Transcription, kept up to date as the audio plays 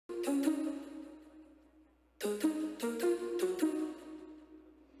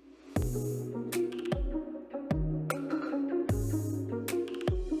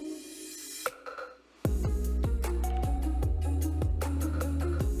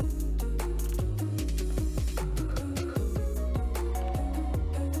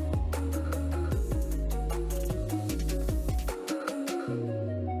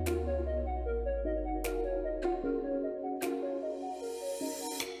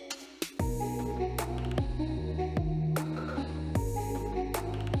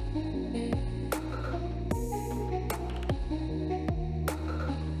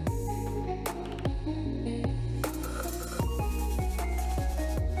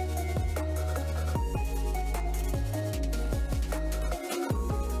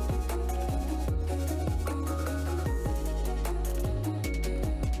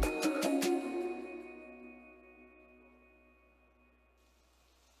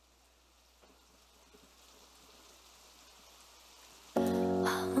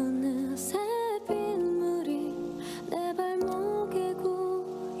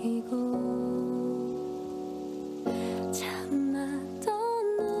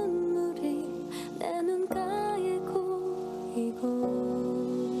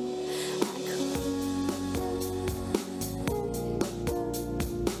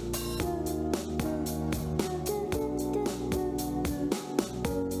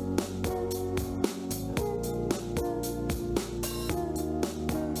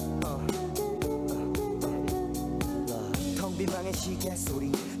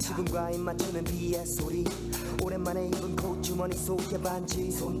개소리 지금과 입맞추는 비의 소리 오랜만에 입은 콧주머니 속에 반지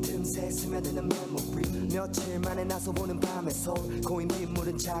손틈새 스며드는 메모리 며칠 만에 나서 보는 밤의 서울 고인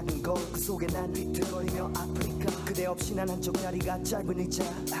빗물은 작은 거울 그 속에 난 비틀거리며 아프리카 그대 없이 난 한쪽 다리가 짧은 의자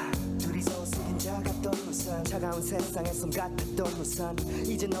둘이서 쓰긴 작았던 우산 차가운 세상에 섬 같았던 우산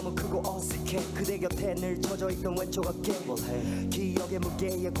이제 너무 크고 어색해 그대 곁에 늘 젖어있던 왼쪽 어깨 기억의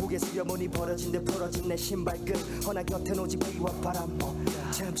무게에 고개 숙여보니 벌어진 듯 부러진 내 신발끈 허나 곁엔 오직 비와 바람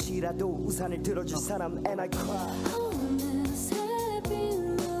잠시라도 우산을 들어줄 사람 And I cry 어느새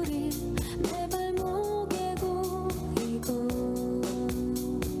빗물이 내 발목에 고이고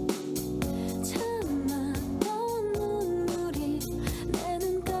참았던 눈물이 내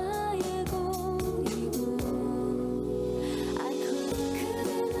눈가에 고이고 I cry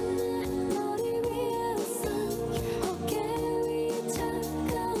그대는 내 머리 위에 우산 어깨 위에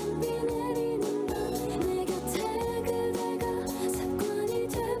차가운 비 내리는 밤 내 곁에 그대가 습관이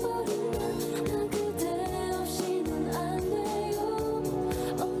돼버린 나 그대 없이는 안 돼요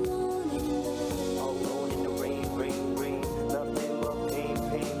Alone in the Alone in the rain, rain, rain Nothing but pain,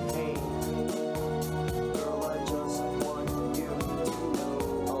 pain, pain Girl, I just want you to know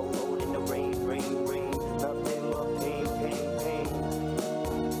Alone in the rain, rain, rain Nothing but pain, pain, pain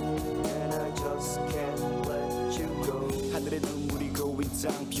And I just can't let you go 하늘에 눈물이 고인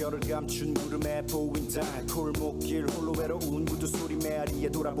땅 별을 감춘 구름에 보인 달 골목길 홀로 외로운 구두 소리 메아리에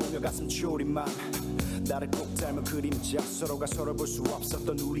돌아보며 가슴 졸인 맘 나를 꼭 닮은 그림자 서로가 서로 볼 수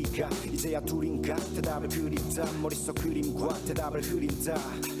없었던 우리가 이제야 둘인가 대답을 그린다 머릿속 그림과 대답을 흐린다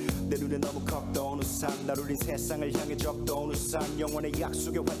내 눈에 너무 컸던 우산 날 울린 세상을 향해 적던 우산 영원의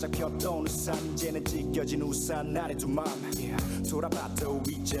약속에 활짝 폈던 우산 이제는 찢겨진 우산 나의 두 맘 돌아봐도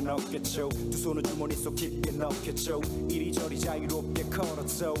이젠 없겠죠 두 손을 주머니 속 깊게 넣겠죠 이리저리 자유롭게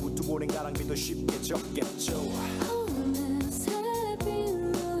걸었죠 두 번의 가랑비도 쉽게 적겠죠 어느새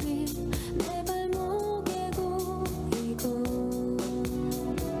빗물이 내 발목에 고이고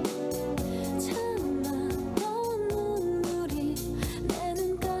참았던 눈물이 내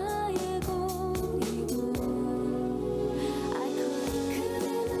눈가에 고이고 I cry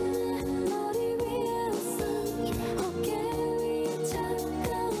그대는 내 머리 위에 우산 어깨 위에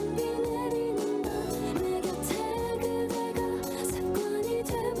차가운 비 내리는 밤 내 곁에 그대가 습관이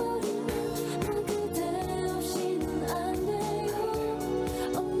돼버린 나 그대 없이는 안 돼요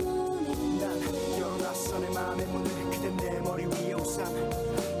Alone in 난 열어놨어 내 맘의 문을 그댄 내 머리 위에 우산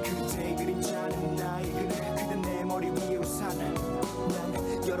그대의 그림자는 나의 그늘 그댄 내 머리 위에 우산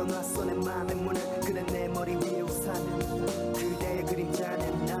난 열어놨어 내 맘의 문을 그댄 내 머리 위에 우산 그대의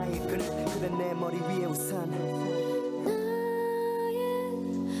그림자는 나의 그늘 그댄 내 머리 위에 우산 나의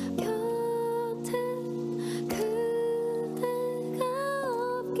곁에 그대가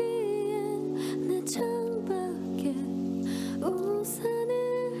없기엔 내 창밖에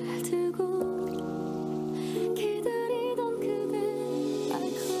우산을 들고 기다리던 그대 I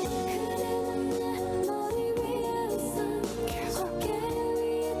cry 그대는 내 머리 위에 우산 어깨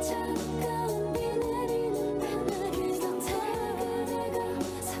위에 차가운 비 내리는 밤 내 곁에 그대가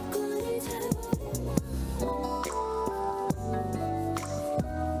습관이 돼버린